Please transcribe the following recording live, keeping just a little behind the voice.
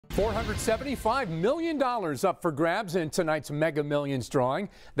$475 million up for grabs in tonight's Mega Millions drawing.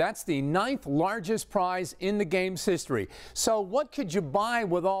 That's the 9th largest prize in the game's history. So what could you buy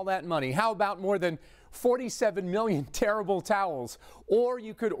with all that money? How about more than 47 million terrible towels? Or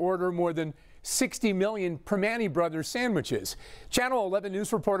you could order more than 60 million Primanti Brothers sandwiches. Channel 11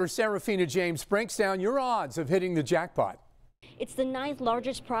 News reporter Serafina James breaks down your odds of hitting the jackpot. It's the 9th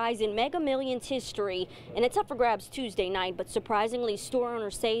largest prize in Mega Millions history, and it's up for grabs Tuesday night, but surprisingly, store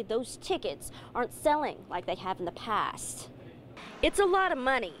owners say those tickets aren't selling like they have in the past. It's a lot of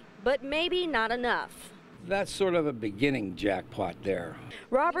money, but maybe not enough. That's sort of a beginning jackpot there.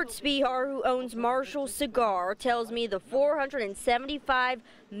 Robert Spihar, who owns Marshall Cigar, tells me the $475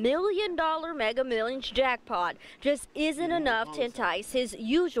 million Mega Millions jackpot just isn't enough to entice his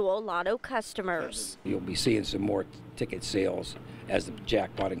usual lotto customers. You'll be seeing some more ticket sales as the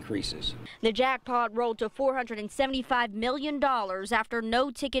jackpot increases. The jackpot rolled to $475 million after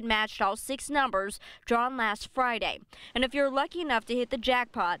no ticket matched all 6 numbers drawn last Friday. And if you're lucky enough to hit the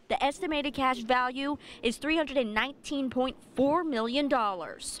jackpot, the estimated cash value is $319.4 million.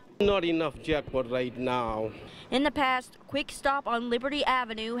 Not enough jackpot right now. In the past, Quick Stop on Liberty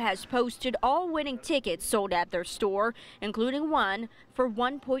Avenue has posted all winning tickets sold at their store, including one for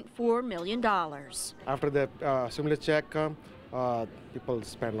 $1.4 million. After the stimulus check comes, people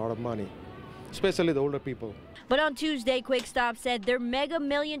spend a lot of money, especially the older people. But on Tuesday, Quick Stop said their Mega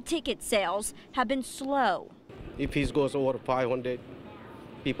Million ticket sales have been slow. If it goes over 500,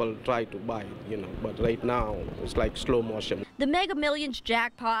 people try to buy it, but right now it's like slow motion. The Mega Millions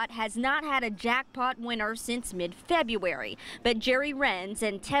jackpot has not had a jackpot winner since mid-February, but Jerry Renz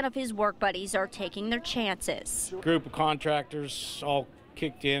and 10 of his work buddies are taking their chances. Group of contractors all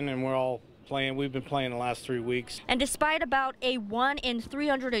kicked in and we're all playing. We've been playing the last 3 weeks. And despite about a 1 in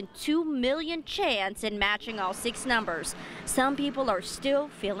 302 million chance in matching all 6 numbers, some people are still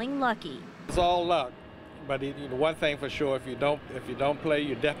feeling lucky. It's all luck. But one thing for sure, if you don't play,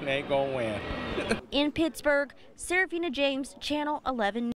 you definitely ain't gonna win. In Pittsburgh, Serafina James, Channel 11.